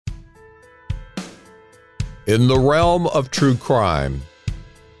In the realm of true crime,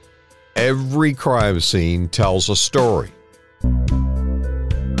 every crime scene tells a story.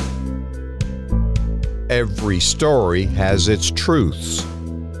 Every story has its truths.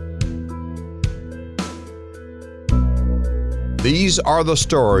 These are the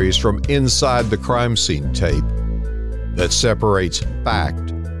stories from inside the crime scene tape that separates fact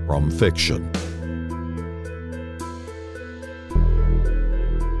from fiction.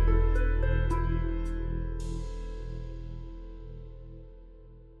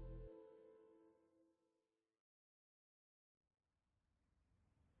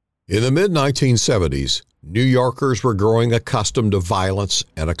 In the mid-1970s, New Yorkers were growing accustomed to violence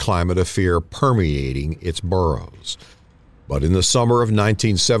and a climate of fear permeating its boroughs. But in the summer of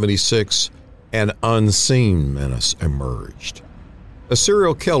 1976, an unseen menace emerged. A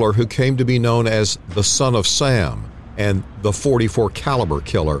serial killer who came to be known as the Son of Sam and the .44 caliber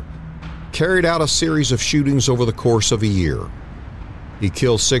killer carried out a series of shootings over the course of a year. He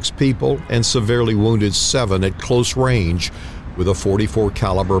killed 6 people and severely wounded 7 at close range with a .44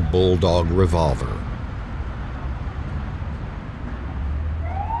 caliber bulldog revolver.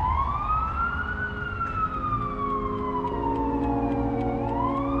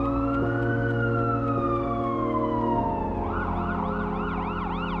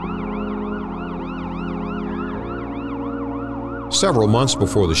 Several months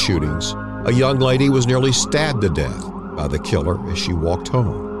before the shootings, a young lady was nearly stabbed to death by the killer as she walked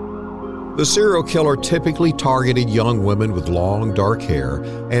home. The serial killer typically targeted young women with long, dark hair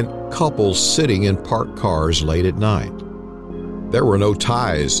and couples sitting in parked cars late at night. There were no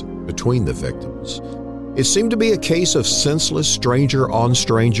ties between the victims. It seemed to be a case of senseless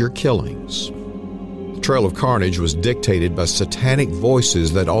stranger-on-stranger killings. The trail of carnage was dictated by satanic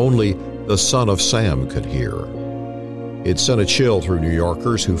voices that only the Son of Sam could hear. It sent a chill through New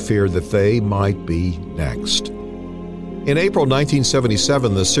Yorkers who feared that they might be next. In April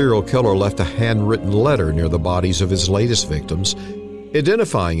 1977, the serial killer left a handwritten letter near the bodies of his latest victims,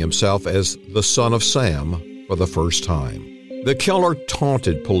 identifying himself as the Son of Sam for the first time. The killer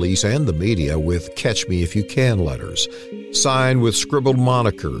taunted police and the media with "Catch Me If You Can" letters, signed with scribbled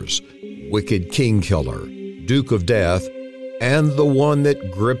monikers, Wicked King Killer, Duke of Death, and the one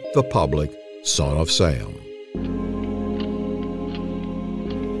that gripped the public, Son of Sam.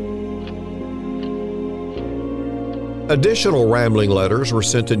 Additional rambling letters were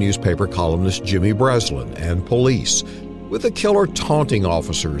sent to newspaper columnist Jimmy Breslin and police, with the killer taunting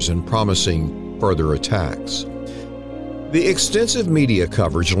officers and promising further attacks. The extensive media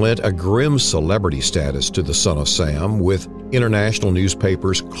coverage lent a grim celebrity status to the Son of Sam, with international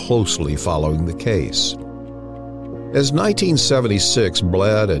newspapers closely following the case. As 1976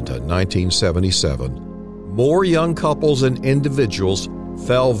 bled into 1977, more young couples and individuals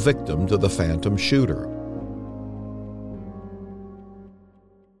fell victim to the phantom shooter.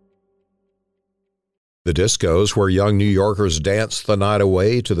 The discos where young New Yorkers danced the night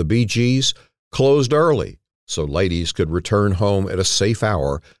away to the Bee Gees closed early so ladies could return home at a safe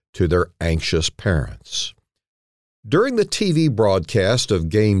hour to their anxious parents. During the TV broadcast of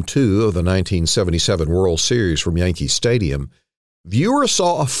Game 2 of the 1977 World Series from Yankee Stadium, viewers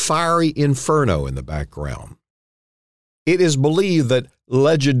saw a fiery inferno in the background. It is believed that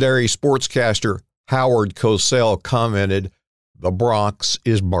legendary sportscaster Howard Cosell commented, "The Bronx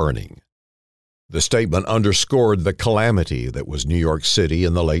is burning." The statement underscored the calamity that was New York City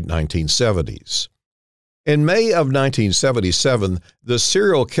in the late 1970s. In May of 1977, the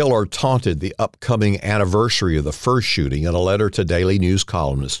serial killer taunted the upcoming anniversary of the first shooting in a letter to Daily News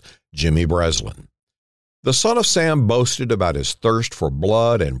columnist Jimmy Breslin. The Son of Sam boasted about his thirst for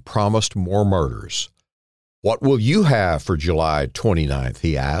blood and promised more murders. "What will you have for July 29th?"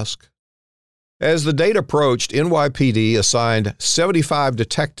 he asked. As the date approached, NYPD assigned 75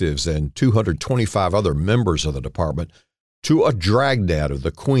 detectives and 225 other members of the department to a dragnet of the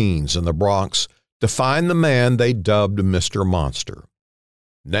Queens and the Bronx to find the man they dubbed Mr. Monster.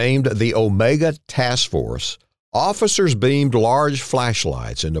 Named the Omega Task Force, officers beamed large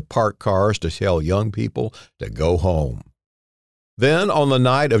flashlights into parked cars to tell young people to go home. Then, on the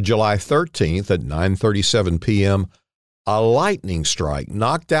night of July 13th at 9:37 p.m., a lightning strike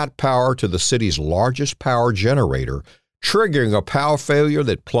knocked out power to the city's largest power generator, triggering a power failure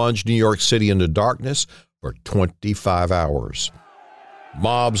that plunged New York City into darkness for 25 hours.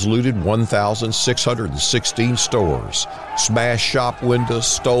 Mobs looted 1,616 stores, smashed shop windows,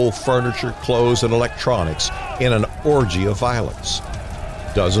 stole furniture, clothes, and electronics in an orgy of violence.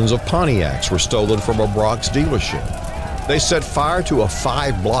 Dozens of Pontiacs were stolen from a Bronx dealership. They set fire to a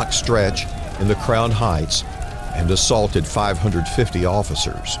 5-block stretch in the Crown Heights and assaulted 550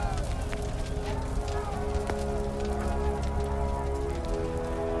 officers.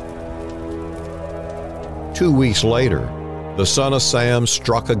 2 weeks later, the son of Sam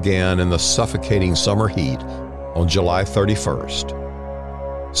struck again in the suffocating summer heat on July 31st.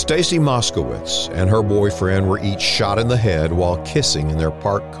 Stacy Moskowitz and her boyfriend were each shot in the head while kissing in their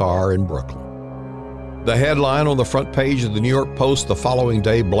parked car in Brooklyn. The headline on the front page of the New York Post the following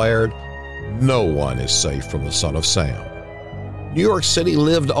day blared, "No one is safe from the son of Sam." New York City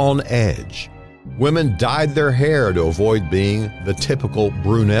lived on edge. Women dyed their hair to avoid being the typical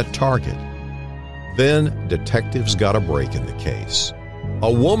brunette target. Then detectives got a break in the case.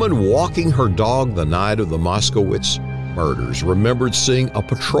 A woman walking her dog the night of the Moskowitz murders remembered seeing a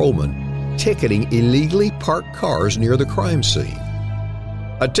patrolman ticketing illegally parked cars near the crime scene.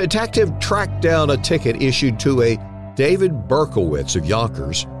 A detective tracked down a ticket issued to a David Berkowitz of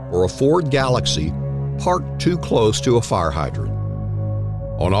Yonkers for a Ford Galaxy parked too close to a fire hydrant.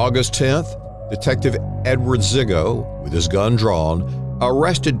 On August 10th, Detective Edward Ziggo, with his gun drawn,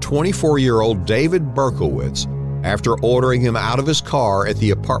 arrested 24-year-old David Berkowitz after ordering him out of his car at the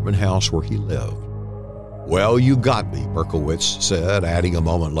apartment house where he lived. "Well, you got me," Berkowitz said, adding a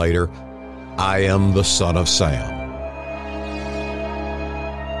moment later, "I am the son of Sam."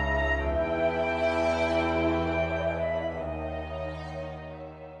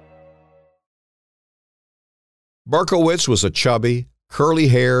 Berkowitz was a chubby,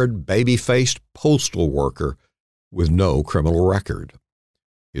 curly-haired, baby-faced postal worker with no criminal record.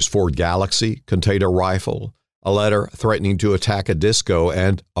 His Ford Galaxy contained a rifle, a letter threatening to attack a disco,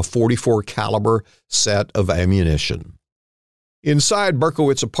 and a .44 caliber set of ammunition. Inside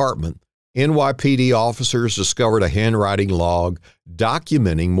Berkowitz's apartment, NYPD officers discovered a handwriting log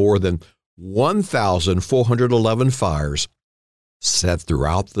documenting more than 1,411 fires set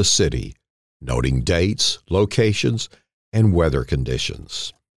throughout the city, noting dates, locations, and weather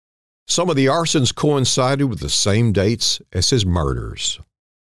conditions. Some of the arsons coincided with the same dates as his murders.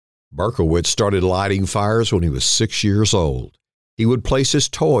 Berkowitz started lighting fires when he was 6 years old. He would place his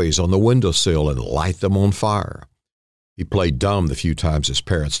toys on the windowsill and light them on fire. He played dumb the few times his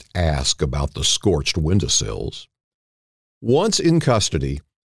parents asked about the scorched windowsills. Once in custody,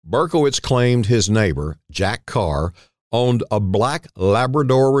 Berkowitz claimed his neighbor, Jack Carr, owned a black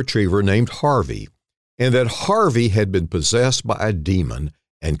Labrador retriever named Harvey, and that Harvey had been possessed by a demon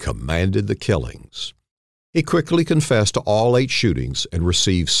and commanded the killings. He quickly confessed to all 8 shootings and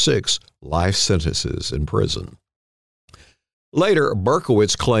received 6 life sentences in prison. Later,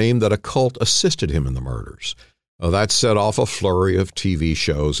 Berkowitz claimed that a cult assisted him in the murders. That set off a flurry of TV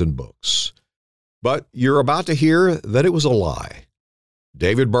shows and books. But you're about to hear that it was a lie.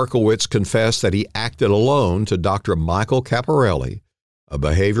 David Berkowitz confessed that he acted alone to Dr. Michael Caparelli, a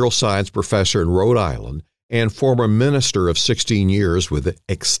behavioral science professor in Rhode Island and former minister of 16 years with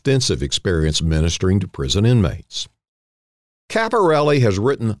extensive experience ministering to prison inmates. Caparelli has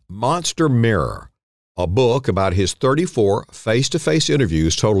written Monster Mirror, a book about his 34 face-to-face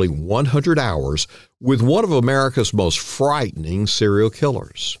interviews totaling 100 hours with one of America's most frightening serial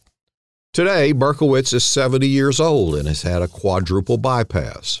killers. Today, Berkowitz is 70 years old and has had a quadruple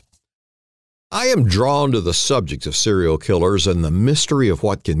bypass. I am drawn to the subject of serial killers and the mystery of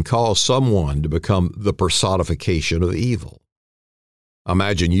what can cause someone to become the personification of evil.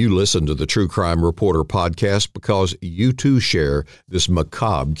 Imagine you listen to the True Crime Reporter podcast because you too share this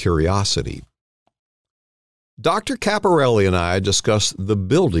macabre curiosity. Dr. Caparelli and I discussed the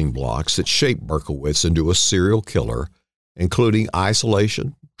building blocks that shape Berkowitz into a serial killer, including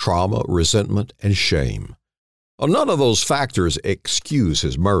isolation, trauma, resentment, and shame. None of those factors excuse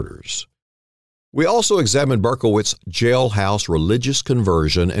his murders. We also examined Berkowitz's jailhouse religious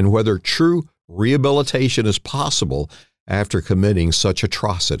conversion and whether true rehabilitation is possible after committing such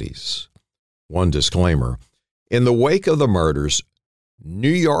atrocities. One disclaimer: in the wake of the murders, New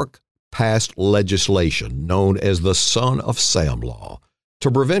York passed legislation known as the Son of Sam Law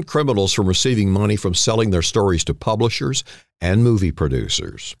to prevent criminals from receiving money from selling their stories to publishers and movie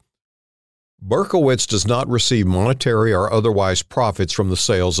producers. Berkowitz does not receive monetary or otherwise profits from the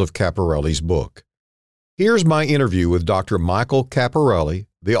sales of Caparelli's book. Here's my interview with Dr. Michael Caparelli,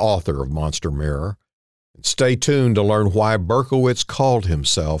 the author of Monster Mirror. And stay tuned to learn why Berkowitz called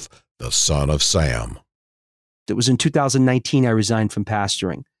himself the Son of Sam. It was in 2019 I resigned from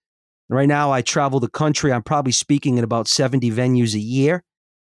pastoring. Right now I travel the country. I'm probably speaking in about 70 venues a year.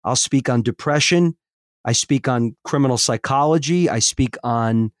 I'll speak on depression. I speak on criminal psychology. I speak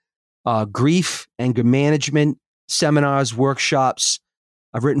on grief, anger management, seminars, workshops.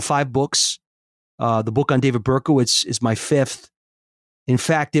 I've written 5 books. The book on David Berkowitz is my 5th. In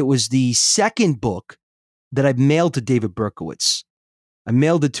fact, it was the 2nd book that I mailed to David Berkowitz. I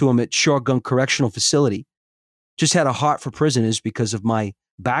mailed it to him at Shotgun Correctional Facility. Just had a heart for prisoners because of my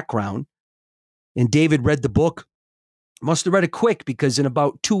background. And David read the book, must have read it quick because in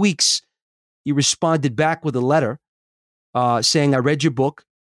about 2 weeks, he responded back with a letter saying, I read your book.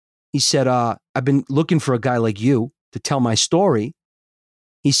 He said, I've been looking for a guy like you to tell my story.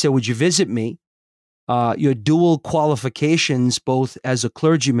 He said, would you visit me? Your dual qualifications, both as a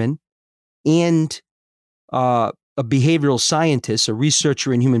clergyman and a behavioral scientist, a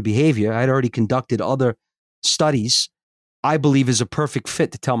researcher in human behavior. I'd already conducted other studies. I believe is a perfect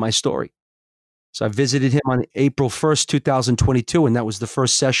fit to tell my story. So I visited him on April 1st, 2022, and that was the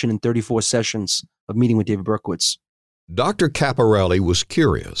first session in 34 sessions of meeting with David Berkowitz. Dr. Caparelli was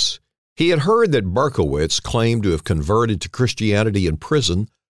curious. He had heard that Berkowitz claimed to have converted to Christianity in prison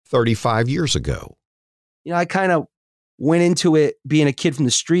 35 years ago. You know, I kind of went into it being a kid from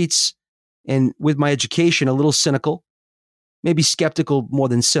the streets and with my education, a little cynical, maybe skeptical more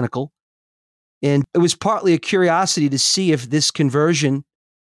than cynical. And it was partly a curiosity to see if this conversion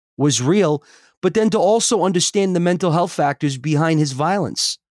was real, but then to also understand the mental health factors behind his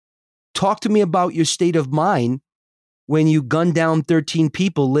violence. Talk to me about your state of mind when you gunned down 13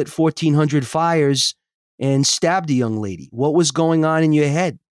 people, lit 1,400 fires, and stabbed a young lady. What was going on in your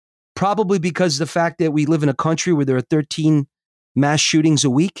head? Probably because the fact that we live in a country where there are 13 mass shootings a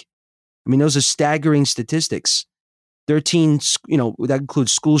week. I mean, those are staggering statistics. 13, that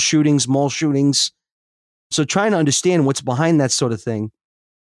includes school shootings, mall shootings. So trying to understand what's behind that sort of thing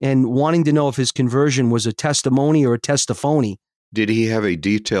and wanting to know if his conversion was a testimony or a testaphony. Did he have a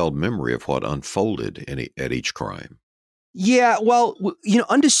detailed memory of what unfolded at each crime? Yeah, well,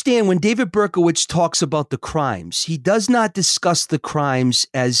 understand when David Berkowitz talks about the crimes, he does not discuss the crimes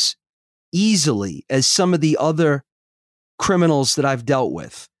as easily as some of the other criminals that I've dealt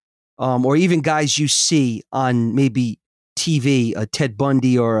with, or even guys you see on maybe TV, a Ted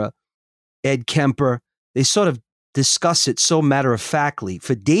Bundy or a Ed Kemper. They sort of discuss it so matter-of-factly.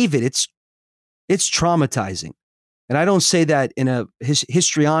 For David, it's traumatizing. And I don't say that in a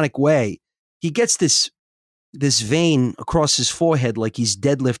histrionic way. He gets this vein across his forehead like he's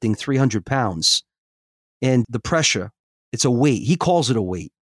deadlifting 300 pounds. And the pressure, it's a weight. He calls it a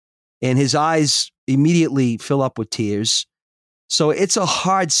weight. And his eyes immediately fill up with tears. So it's a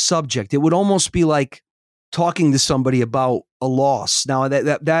hard subject. It would almost be like talking to somebody about a loss. Now,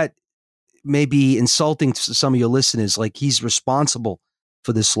 that may be insulting to some of your listeners, like he's responsible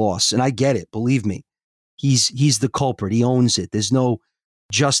for this loss. And I get it, believe me. He's the culprit. He owns it. There's no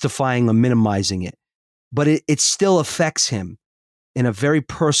justifying or minimizing it. But it still affects him in a very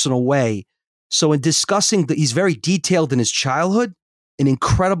personal way. So in discussing he's very detailed in his childhood, an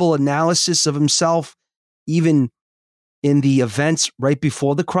incredible analysis of himself, even in the events right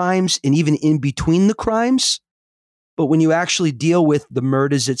before the crimes and even in between the crimes. But when you actually deal with the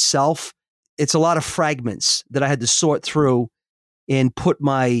murders itself, it's a lot of fragments that I had to sort through and put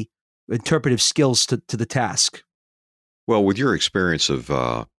my interpretive skills to the task. Well, with your experience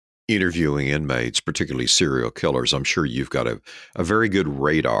of interviewing inmates, particularly serial killers, I'm sure you've got a very good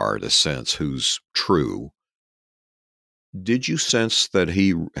radar to sense who's true. Did you sense that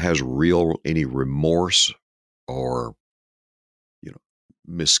he has any remorse or,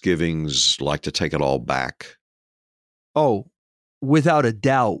 misgivings, like to take it all back? Oh, without a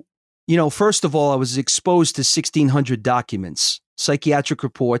doubt. First of all, I was exposed to 1,600 documents, psychiatric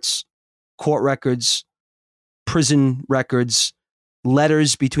reports, court records, prison records,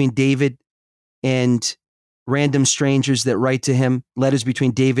 letters between David and random strangers that write to him, letters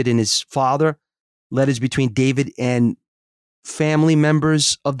between David and his father, letters between David and family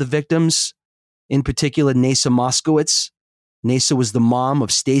members of the victims, in particular, Nasa Moskowitz. Nasa was the mom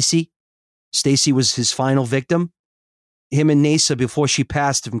of Stacy. Stacy was his final victim. Him and Nasa, before she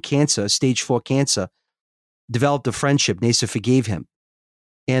passed from cancer, stage 4 cancer, developed a friendship. Nasa forgave him.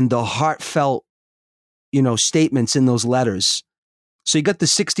 And the heartfelt, statements in those letters. So you got the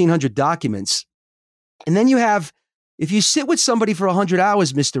 1,600 documents. And then you have, if you sit with somebody for 100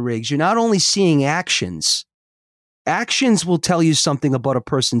 hours, Mr. Riggs, you're not only seeing actions. Actions will tell you something about a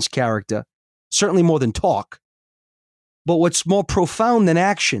person's character, certainly more than talk. But what's more profound than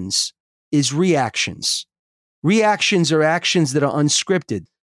actions is reactions. Reactions are actions that are unscripted.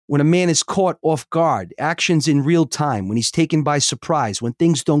 When a man is caught off guard, actions in real time, when he's taken by surprise, when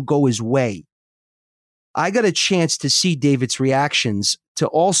things don't go his way. I got a chance to see David's reactions to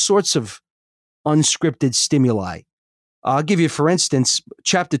all sorts of unscripted stimuli. I'll give you, for instance,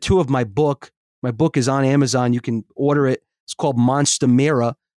 chapter 2 of my book. My book is on Amazon. You can order it. It's called Monster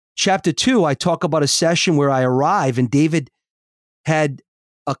Mirror. Chapter 2, I talk about a session where I arrive and David had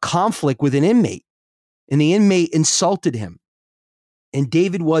a conflict with an inmate, and the inmate insulted him. And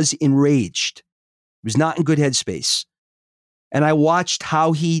David was enraged. He was not in good headspace. And I watched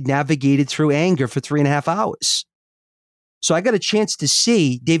how he navigated through anger for 3.5 hours. So I got a chance to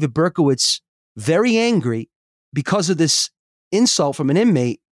see David Berkowitz very angry because of this insult from an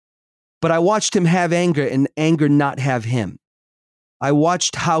inmate, but I watched him have anger and anger not have him. I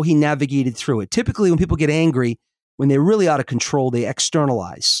watched how he navigated through it. Typically, when people get angry, when they're really out of control, they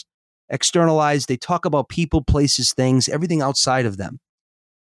externalize. They talk about people, places, things, everything outside of them.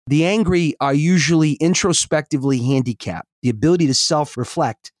 The angry are usually introspectively handicapped. The ability to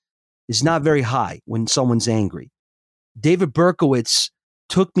self-reflect is not very high when someone's angry. David Berkowitz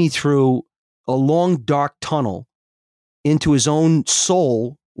took me through a long, dark tunnel into his own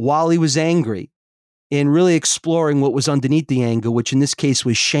soul while he was angry and really exploring what was underneath the anger, which in this case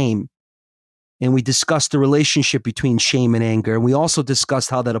was shame. And we discussed the relationship between shame and anger. And we also discussed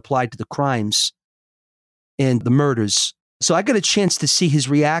how that applied to the crimes and the murders. So I got a chance to see his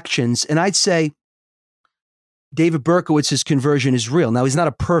reactions. And I'd say David Berkowitz's conversion is real. Now, he's not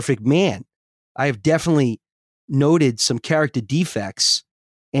a perfect man. I have definitely noted some character defects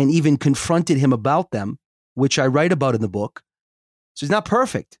and even confronted him about them, which I write about in the book. So he's not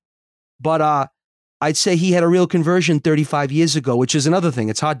perfect. But I'd say he had a real conversion 35 years ago, which is another thing.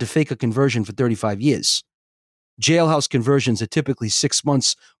 It's hard to fake a conversion for 35 years. Jailhouse conversions are typically 6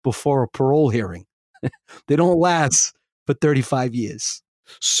 months before a parole hearing. They don't last for 35 years.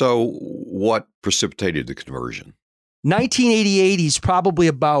 So what precipitated the conversion? 1988, he's probably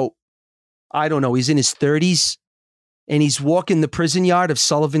about, I don't know, he's in his 30s, and he's walking the prison yard of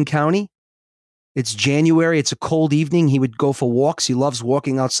Sullivan County. It's January. It's a cold evening. He would go for walks. He loves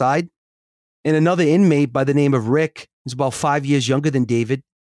walking outside. And another inmate by the name of Rick, who's about 5 years younger than David,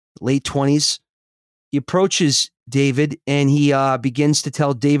 late 20s, he approaches David and he begins to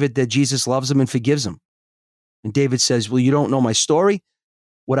tell David that Jesus loves him and forgives him. And David says, well, you don't know my story.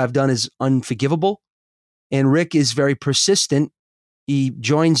 What I've done is unforgivable. And Rick is very persistent. He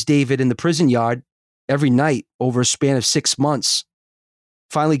joins David in the prison yard every night over a span of 6 months.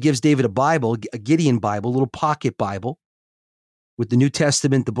 Finally gives David a Bible, a Gideon Bible, a little pocket Bible with the New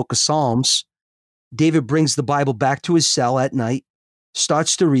Testament, the book of Psalms. David brings the Bible back to his cell at night,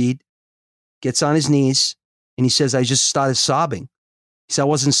 starts to read, gets on his knees, and he says, I just started sobbing. He said, I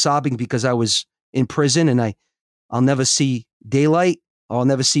wasn't sobbing because I was in prison and I'll never see daylight, or I'll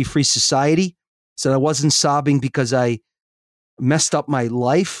never see free society. He said, I wasn't sobbing because I messed up my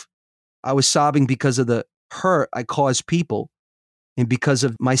life. I was sobbing because of the hurt I caused people and because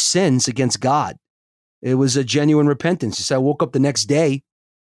of my sins against God. It was a genuine repentance. He said, I woke up the next day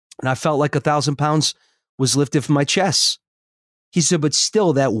and I felt like 1,000 pounds was lifted from my chest. He said, but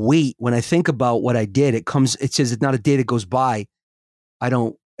still that weight, when I think about what I did, it says it's not a day that goes by. I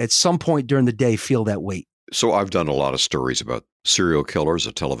don't, at some point during the day, feel that weight. So I've done a lot of stories about serial killers,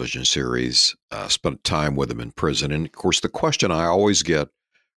 a television series, spent time with them in prison. And of course, the question I always get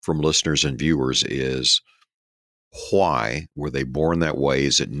from listeners and viewers is, why were they born that way?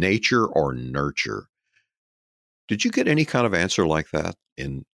 Is it nature or nurture? Did you get any kind of answer like that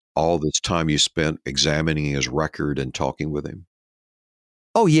in all this time you spent examining his record and talking with him?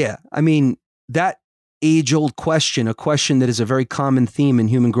 Oh, yeah. I mean, that age-old question, a question that is a very common theme in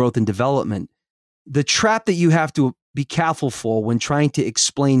human growth and development, the trap that you have to be careful for when trying to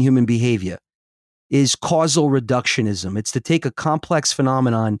explain human behavior is causal reductionism. It's to take a complex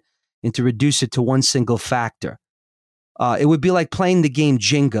phenomenon and to reduce it to one single factor. It would be like playing the game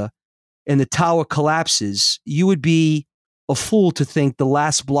Jenga and the tower collapses. You would be a fool to think the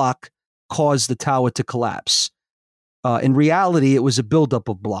last block caused the tower to collapse. In reality, it was a buildup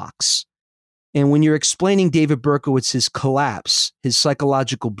of blocks. And when you're explaining David Berkowitz's collapse, his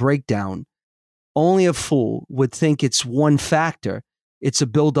psychological breakdown, only a fool would think it's one factor. It's a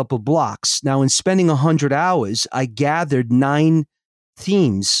buildup of blocks. Now, in spending 100 hours, I gathered 9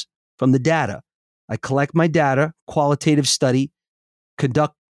 themes from the data. I collect my data, qualitative study,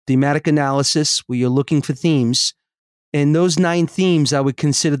 conduct thematic analysis where you're looking for themes. And those 9 themes I would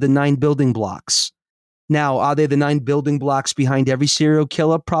consider the 9 building blocks. Now, are they the 9 building blocks behind every serial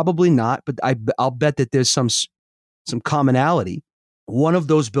killer? Probably not, but I'll bet that there's some commonality. One of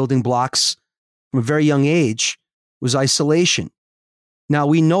those building blocks from a very young age was isolation. Now,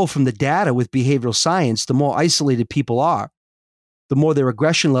 we know from the data with behavioral science, the more isolated people are, the more their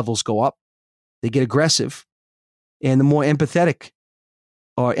aggression levels go up, they get aggressive, and the more empathetic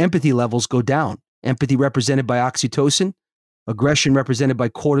or empathy levels go down. Empathy represented by oxytocin, aggression represented by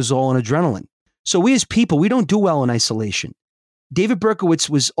cortisol and adrenaline. So we as people, we don't do well in isolation. David Berkowitz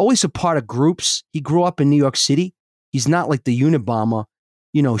was always a part of groups. He grew up in New York City. He's not like the Unabomber,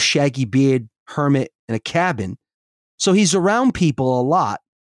 shaggy beard, hermit in a cabin. So he's around people a lot,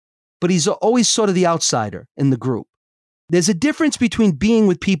 but he's always sort of the outsider in the group. There's a difference between being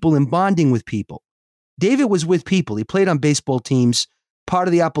with people and bonding with people. David was with people. He played on baseball teams, part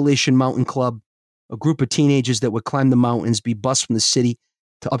of the Appalachian Mountain Club, a group of teenagers that would climb the mountains, be bused from the city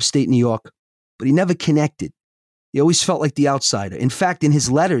to upstate New York. But he never connected. He always felt like the outsider. In fact, in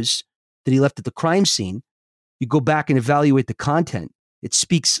his letters that he left at the crime scene, you go back and evaluate the content. It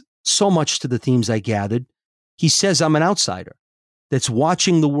speaks so much to the themes I gathered. He says, I'm an outsider that's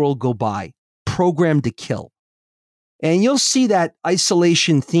watching the world go by, programmed to kill. And you'll see that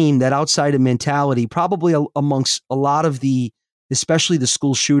isolation theme, that outsider mentality, probably amongst a lot of especially the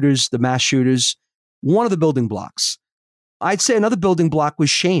school shooters, the mass shooters, one of the building blocks. I'd say another building block was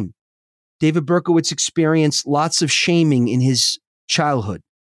shame. David Berkowitz experienced lots of shaming in his childhood.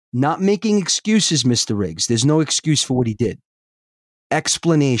 Not making excuses, Mr. Riggs. There's no excuse for what he did.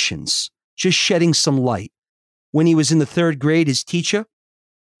 Explanations, just shedding some light. When he was in the 3rd grade, his teacher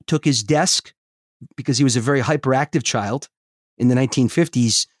took his desk, because he was a very hyperactive child in the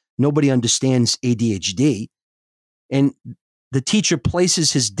 1950s. Nobody understands ADHD. And the teacher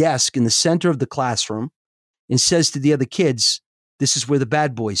places his desk in the center of the classroom and says to the other kids, this is where the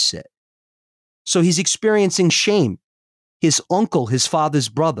bad boys sit. So he's experiencing shame. His uncle, his father's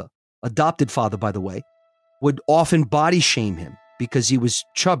brother, adopted father, by the way, would often body shame him because he was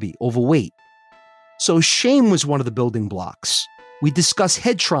chubby, overweight. So shame was one of the building blocks. We discussed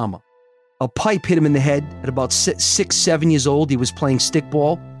head trauma. A pipe hit him in the head at about 6, 7 years old. He was playing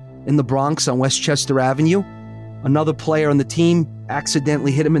stickball in the Bronx on Westchester Avenue. Another player on the team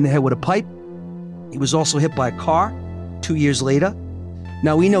accidentally hit him in the head with a pipe. He was also hit by a car 2 years later.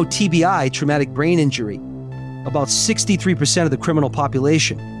 Now we know TBI, traumatic brain injury, about 63% of the criminal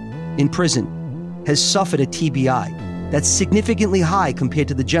population in prison has suffered a TBI. That's significantly high compared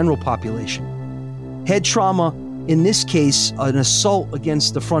to the general population. Head trauma, in this case, an assault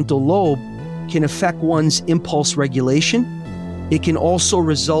against the frontal lobe, can affect one's impulse regulation. It can also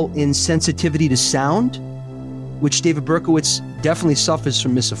result in sensitivity to sound, which David Berkowitz definitely suffers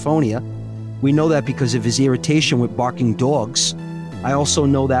from misophonia. We know that because of his irritation with barking dogs. I also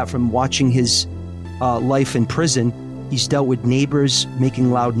know that from watching his life in prison. He's dealt with neighbors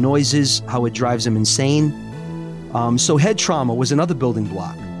making loud noises, how it drives him insane. So head trauma was another building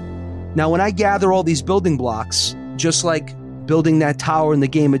block. Now, when I gather all these building blocks, just like building that tower in the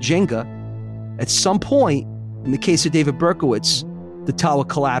game of Jenga, at some point, in the case of David Berkowitz, the tower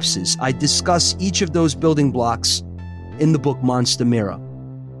collapses. I discuss each of those building blocks in the book Monster Mirror.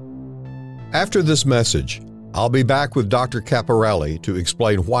 After this message, I'll be back with Dr. Caporelli to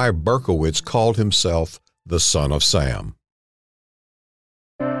explain why Berkowitz called himself the Son of Sam.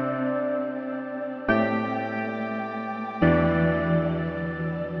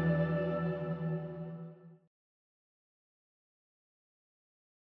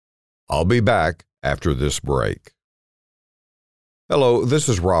 I'll be back after this break. Hello, this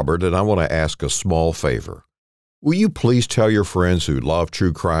is Robert, and I want to ask a small favor. Will you please tell your friends who love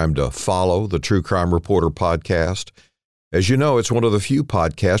true crime to follow the True Crime Reporter podcast? As you know, it's one of the few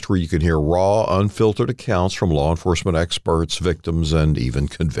podcasts where you can hear raw, unfiltered accounts from law enforcement experts, victims, and even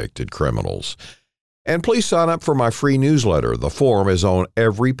convicted criminals. And please sign up for my free newsletter. The form is on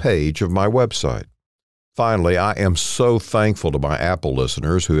every page of my website. Finally, I am so thankful to my Apple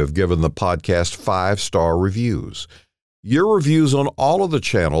listeners who have given the podcast 5-star reviews. Your reviews on all of the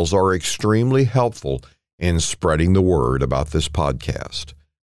channels are extremely helpful in spreading the word about this podcast.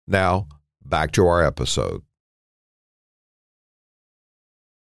 Now, back to our episode.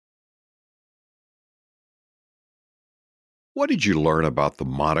 What did you learn about the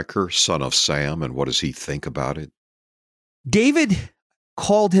moniker Son of Sam, and what does he think about it? David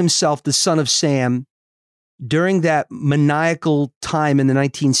called himself the Son of Sam during that maniacal time in the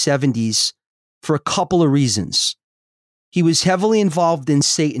 1970s for a couple of reasons. He was heavily involved in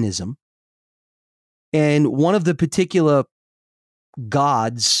Satanism, and one of the particular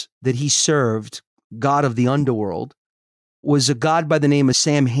gods that he served, god of the underworld, was a god by the name of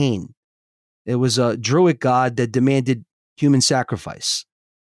Samhain. It was a Druid god that demanded human sacrifice.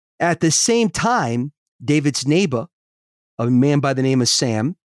 At the same time, David's neighbor, a man by the name of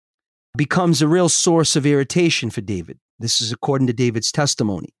Sam, becomes a real source of irritation for David. This is according to David's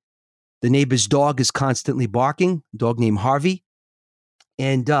testimony. The neighbor's dog is constantly barking, a dog named Harvey.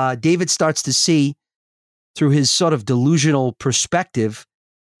 And David starts to see, through his sort of delusional perspective,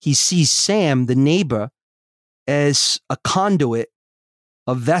 he sees Sam, the neighbor, as a conduit,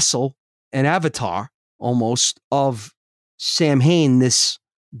 a vessel, an avatar, almost, of Samhain, this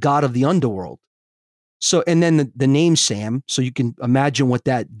god of the underworld. So, and then the name Sam, so you can imagine what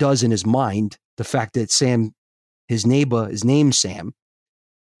that does in his mind, the fact that Sam, his neighbor, is named Sam.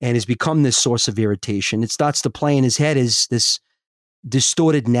 and has become this source of irritation. It starts to play in his head as this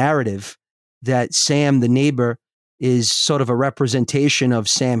distorted narrative that Sam, the neighbor, is sort of a representation of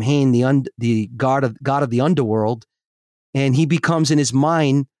Sam Hain, the god of the underworld, and he becomes in his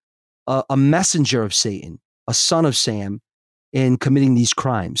mind a messenger of Satan, a son of Sam, in committing these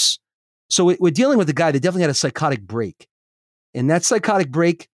crimes. So we're dealing with a guy that definitely had a psychotic break, and that psychotic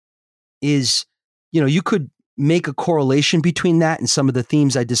break is, you could make a correlation between that and some of the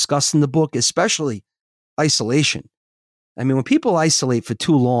themes I discussed in the book, especially isolation. I mean, when people isolate for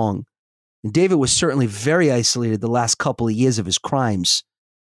too long, and David was certainly very isolated the last couple of years of his crimes,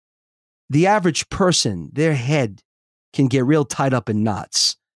 the average person, their head can get real tied up in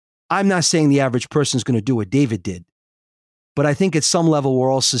knots. I'm not saying the average person is going to do what David did, but I think at some level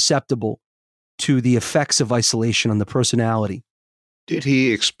we're all susceptible to the effects of isolation on the personality. Did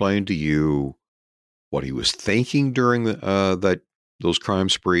he explain to you what he was thinking during those crime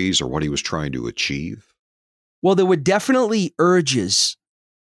sprees, or what he was trying to achieve? Well, there were definitely urges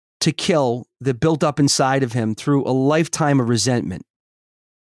to kill that built up inside of him through a lifetime of resentment.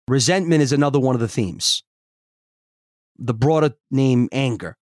 Resentment is another one of the themes. The broader name,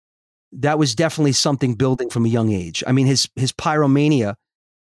 anger. That was definitely something building from a young age. I mean, his pyromania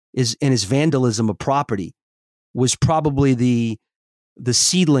and his vandalism of property was probably the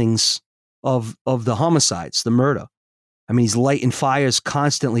seedlings of the homicides, the murder. I mean, he's lighting fires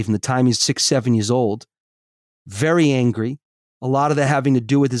constantly from the time he's 6, 7 years old. Very angry. A lot of that having to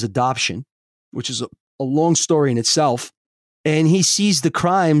do with his adoption, which is a long story in itself. And he sees the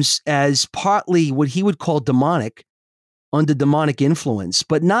crimes as partly what he would call demonic, under demonic influence,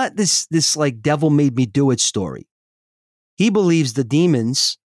 but not this like devil made me do it story. He believes the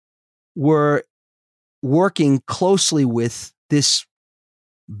demons were working closely with this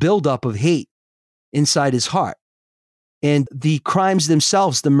buildup of hate inside his heart. And the crimes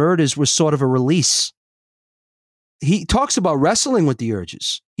themselves, the murders, were sort of a release. He talks about wrestling with the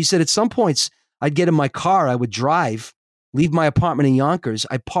urges. He said at some points, I'd get in my car, I would drive, leave my apartment in Yonkers.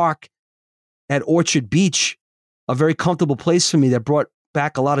 I park at Orchard Beach, a very comfortable place for me that brought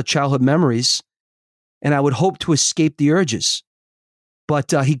back a lot of childhood memories. And I would hope to escape the urges.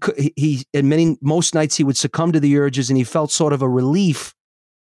 But most nights he would succumb to the urges, and he felt sort of a relief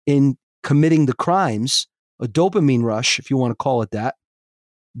in committing the crimes, a dopamine rush, if you want to call it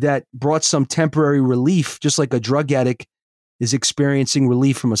that brought some temporary relief, just like a drug addict is experiencing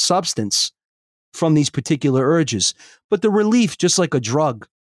relief from a substance from these particular urges. But the relief, just like a drug,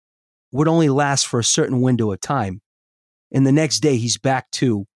 would only last for a certain window of time. And the next day he's back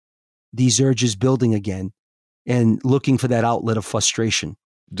to these urges building again and looking for that outlet of frustration.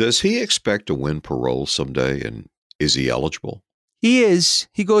 Does he expect to win parole someday, and is he eligible? He is.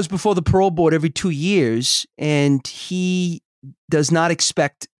 He goes before the parole board every 2 years, and he does not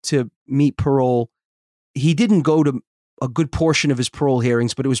expect to meet parole. He didn't go to a good portion of his parole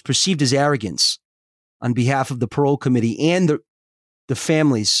hearings, but it was perceived as arrogance on behalf of the parole committee and the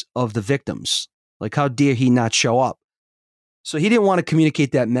families of the victims. Like, how dare he not show up? So he didn't want to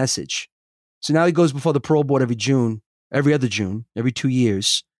communicate that message. So now he goes before the parole board every other June, every 2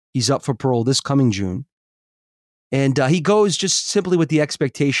 years. He's up for parole this coming June. And he goes just simply with the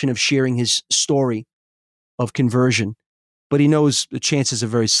expectation of sharing his story of conversion. But he knows the chances are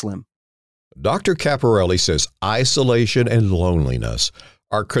very slim. Dr. Caporelli says isolation and loneliness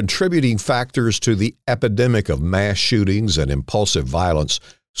are contributing factors to the epidemic of mass shootings and impulsive violence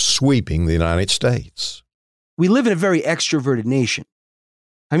sweeping the United States. We live in a very extroverted nation.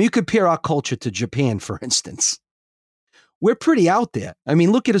 I mean, you compare our culture to Japan, for instance. We're pretty out there. I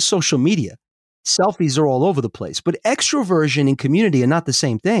mean, look at a social media. Selfies are all over the place. But extroversion and community are not the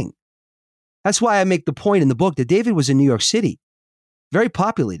same thing. That's why I make the point in the book that David was in New York City, very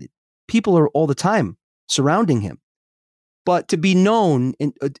populated. People are all the time surrounding him. But to be known,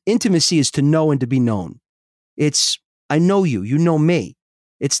 intimacy is to know and to be known. It's, I know you, you know me.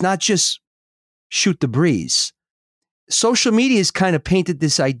 It's not just shoot the breeze. Social media has kind of painted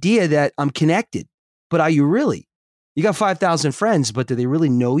this idea that I'm connected, but are you really? You got 5,000 friends, but do they really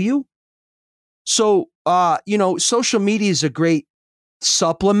know you? So, social media is a great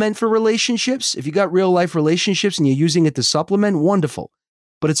supplement for relationships. If you got real life relationships and you're using it to supplement, wonderful.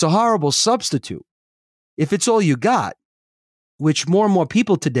 But it's a horrible substitute. If it's all you got, which more and more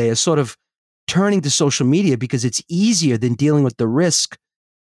people today are sort of turning to social media because it's easier than dealing with the risk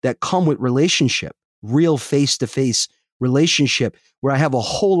that come with relationship, real face-to-face relationship where I have a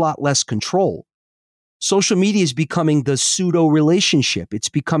whole lot less control. Social media is becoming the pseudo relationship. It's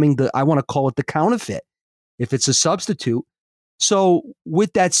becoming I want to call it the counterfeit, if it's a substitute. So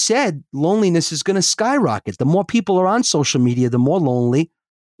with that said, loneliness is going to skyrocket. The more people are on social media, the more lonely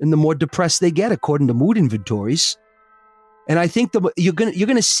and the more depressed they get, according to mood inventories. And I think you're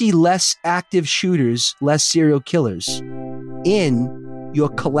gonna see less active shooters, less serial killers in your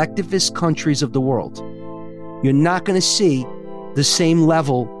collectivist countries of the world. You're not going to see the same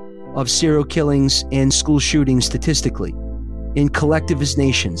level of serial killings and school shootings statistically in collectivist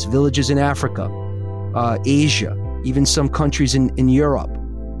nations, villages in Africa, Asia, even some countries in Europe.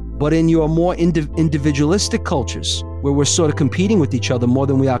 But in your more individualistic cultures, where we're sort of competing with each other more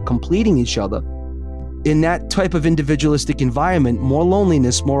than we are completing each other, in that type of individualistic environment, more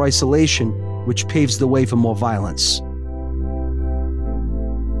loneliness, more isolation, which paves the way for more violence.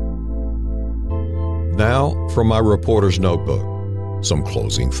 Now, from my reporter's notebook, some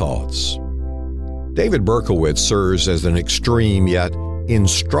closing thoughts. David Berkowitz serves as an extreme yet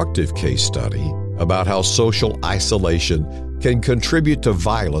instructive case study about how social isolation can contribute to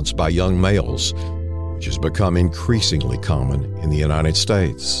violence by young males, which has become increasingly common in the United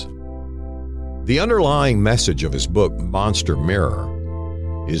States. The underlying message of his book, Monster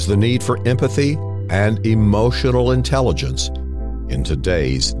Mirror, is the need for empathy and emotional intelligence in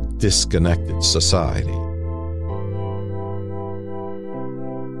today's disconnected society.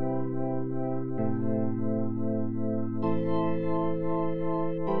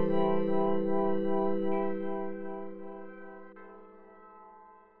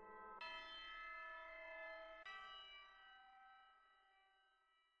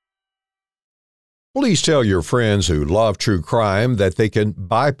 Please tell your friends who love true crime that they can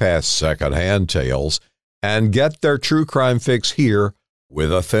bypass secondhand tales and get their true crime fix here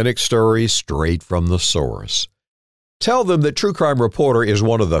with authentic stories straight from the source. Tell them that True Crime Reporter is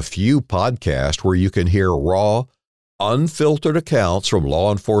one of the few podcasts where you can hear raw, unfiltered accounts from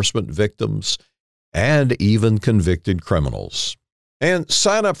law enforcement victims and even convicted criminals. And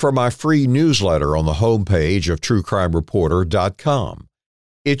sign up for my free newsletter on the homepage of truecrimereporter.com.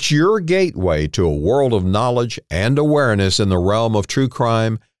 It's your gateway to a world of knowledge and awareness in the realm of true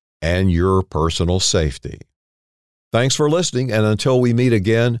crime and your personal safety. Thanks for listening, and until we meet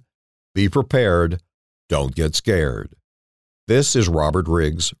again, be prepared, don't get scared. This is Robert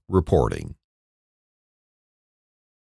Riggs reporting.